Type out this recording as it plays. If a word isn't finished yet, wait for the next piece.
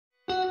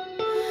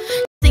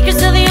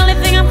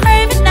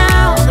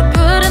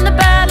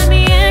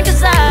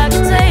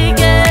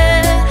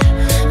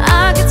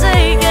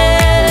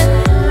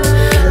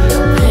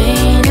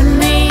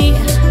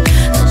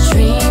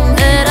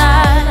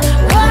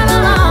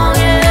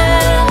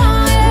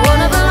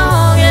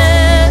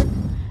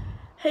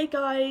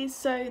guys,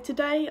 so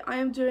today I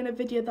am doing a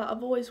video that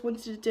I've always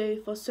wanted to do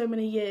for so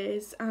many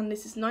years, and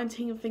this is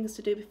 19 things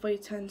to do before you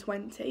turn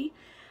 20,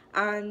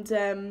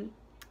 and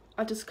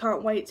I just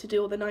can't wait to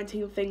do all the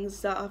 19 things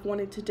that I've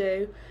wanted to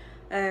do,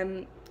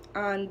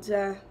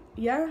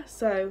 yeah,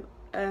 so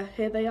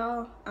here they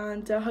are,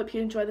 and I hope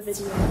you enjoy the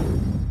video.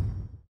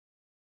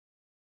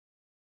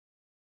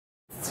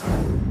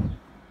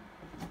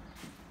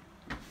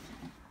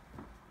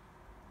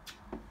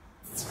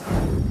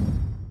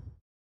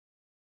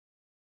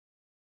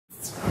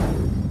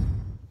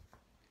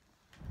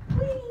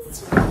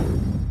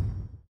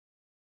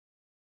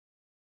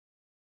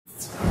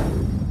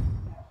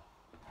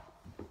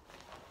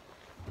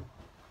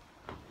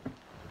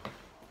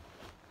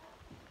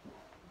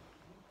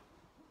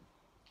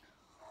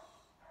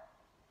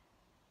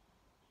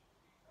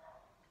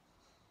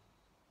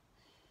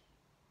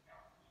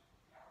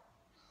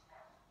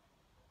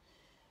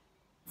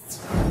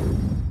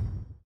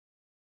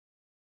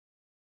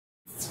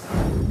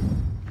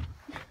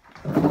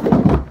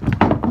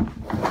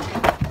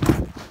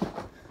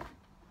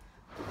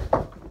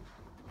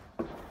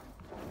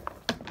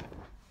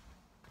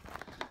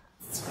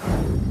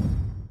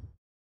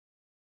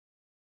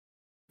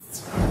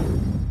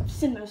 I've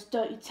seen those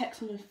dirty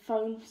texts on your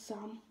phone,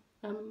 Sam.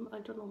 I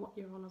don't know what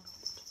you're on about.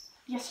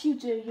 Yes, you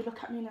do. You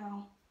look at me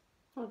now.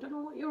 I don't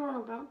know what you're on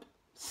about.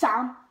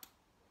 Sam?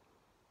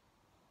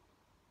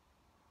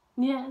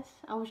 Yes,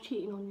 I was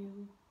cheating on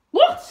you.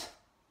 What?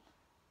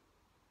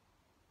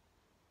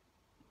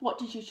 What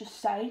did you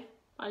just say?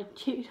 I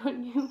cheated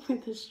on you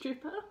with a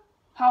stripper.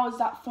 How is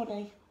that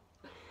funny?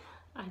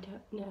 I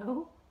don't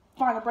know.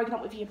 Fine, I'm breaking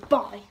up with you.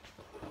 Bye.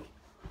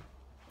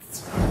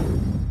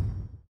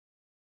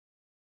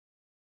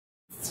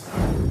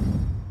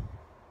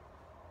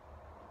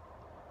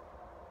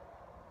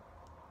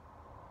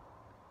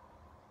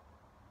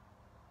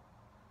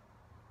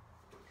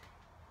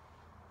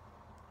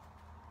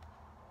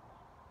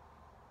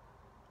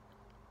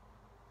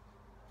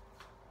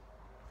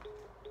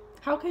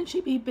 How can she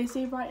be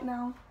busy right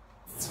now?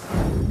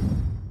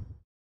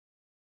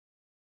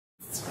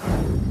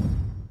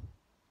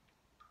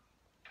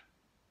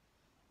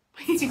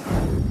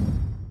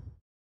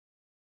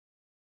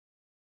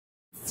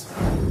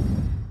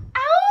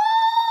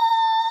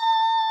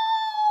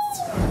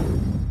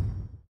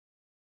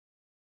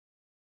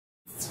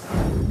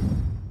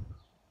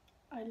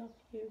 I love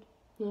you.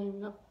 I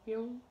love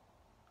you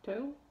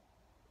too.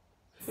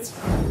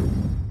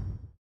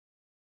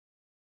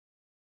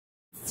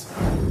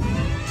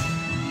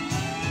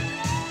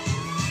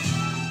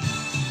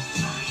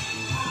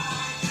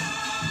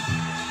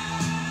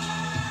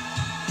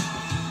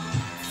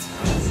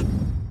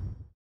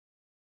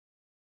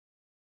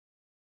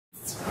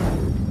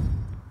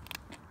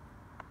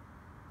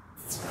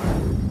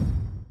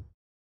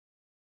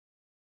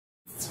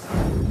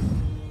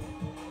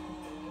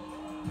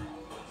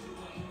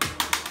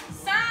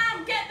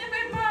 Sam, get the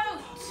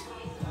remote!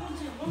 I'll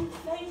do one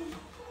thing.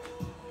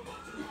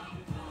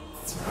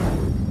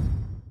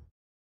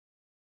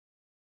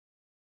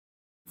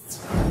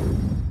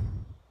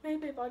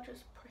 Maybe if I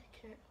just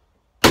prick it.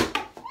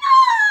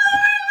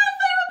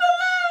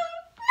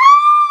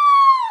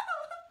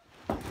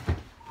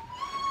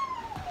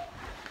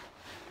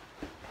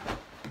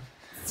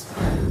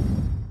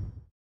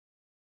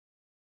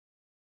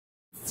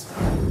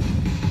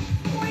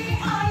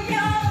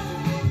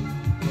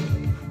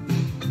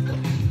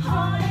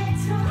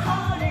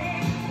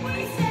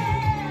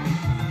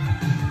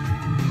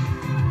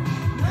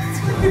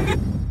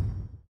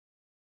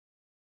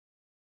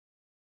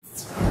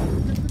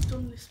 Never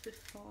done this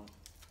before.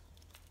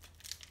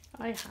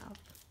 I have.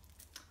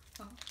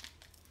 Oh.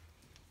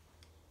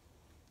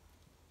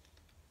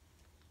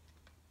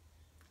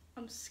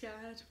 I'm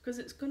scared because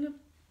it's gonna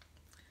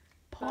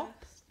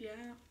Pop? burst. Yeah.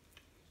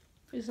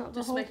 Is that the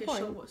Just whole making point?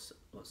 sure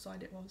what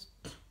side it was.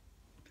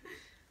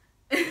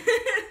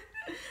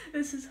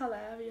 This is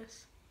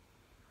hilarious.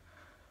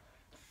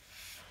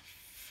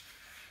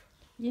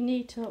 You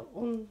need to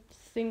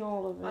unthing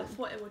all of it. I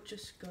thought it would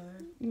just go.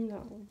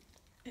 No.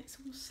 It's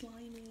all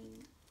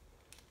slimy.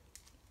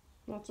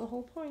 That's the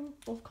whole point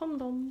of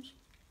condoms.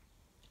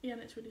 Yeah,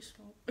 and it's really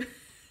small.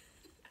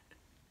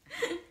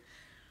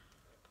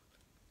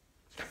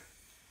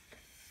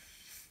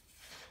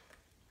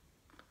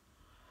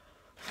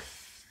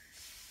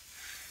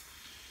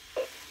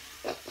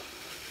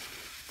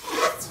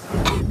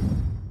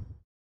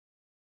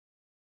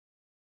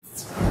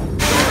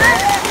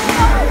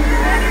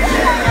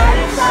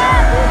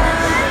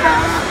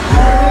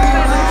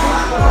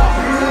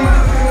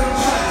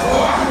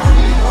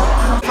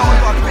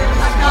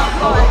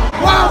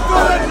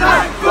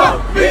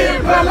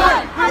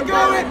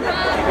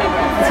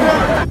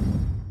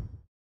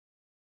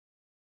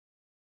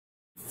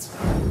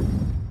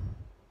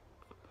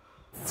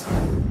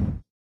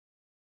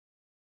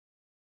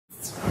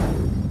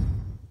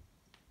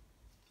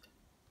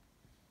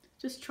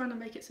 Just trying to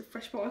make it so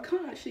fresh, but I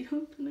can't actually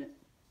open it.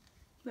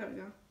 There we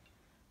go.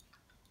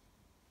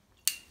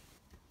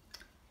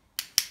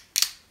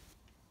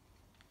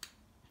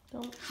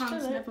 Don't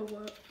Hands spill it. never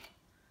work.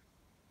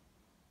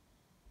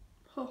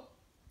 Oh,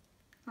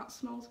 that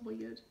smells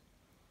weird.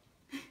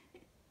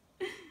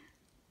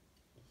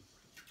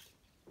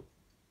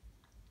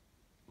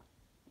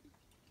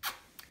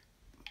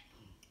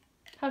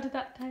 How did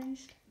that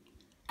taste?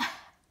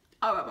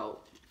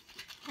 Horrible.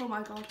 Oh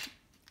my god.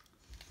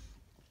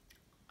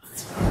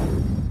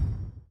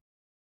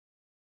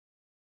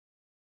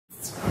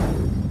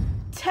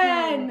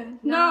 10,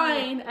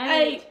 9,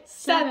 8,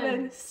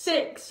 7,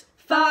 6,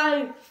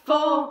 5,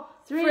 4,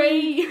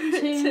 3,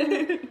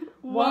 2,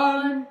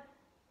 1.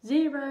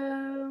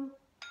 0.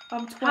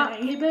 I'm 20.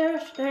 Happy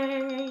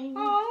birthday.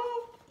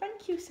 Oh,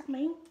 thank you,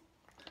 Sammy.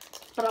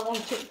 But I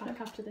want it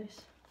back after this.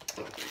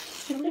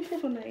 Really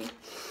funny.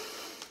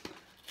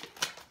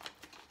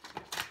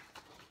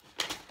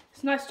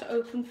 It's nice to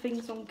open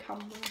things on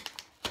camera.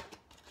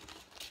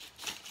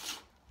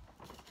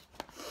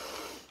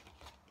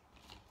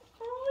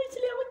 Oh, it's a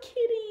little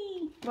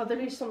kitty. Well, there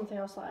is something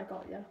else that I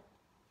got you.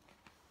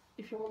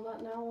 If you want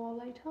that now or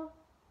later.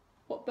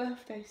 What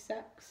birthday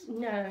sex?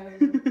 No.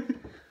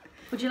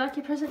 Would you like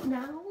your present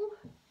now?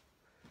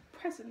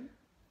 Present?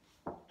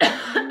 What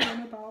are you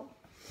on about?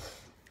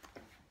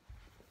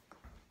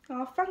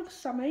 Oh, thanks,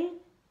 Sammy.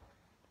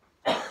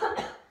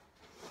 I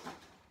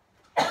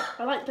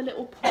like the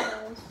little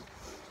paws.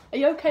 Are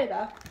you okay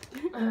there?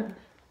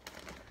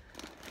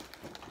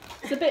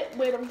 It's a bit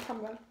weird on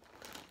camera.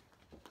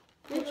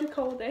 What do you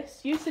call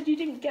this? You said you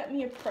didn't get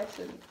me a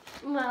present.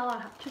 Well, I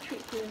have to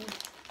treat you.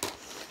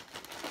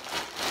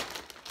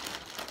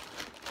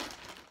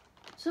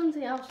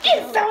 Something else to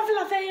It's go. so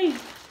fluffy!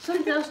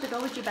 Something else to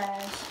go with your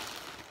bears.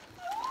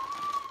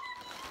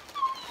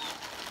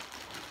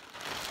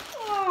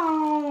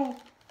 Oh,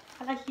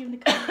 I like you in the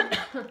camera.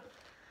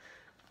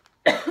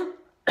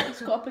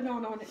 It's got a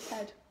banana on its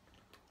head.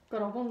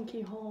 Got a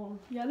wonky horn.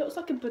 Yeah, it looks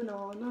like a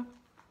banana.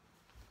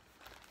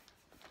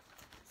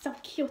 So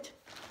cute.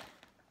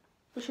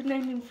 We should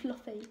name him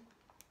Fluffy.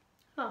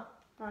 Oh,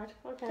 right,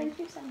 okay. Thank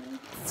you, Sammy.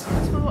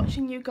 Thanks for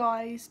watching, you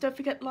guys. Don't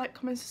forget to like,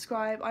 comment,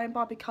 subscribe. I am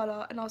Barbie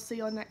Colour, and I'll see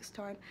you all next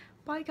time.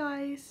 Bye,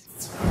 guys.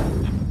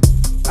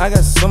 I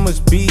got so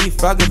much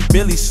beef, I could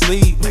barely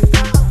sleep.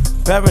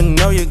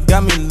 Paranoia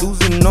got me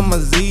losing on my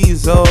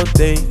Z's all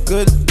day.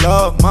 Good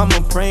Lord, mama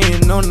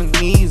praying on the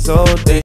knees all day.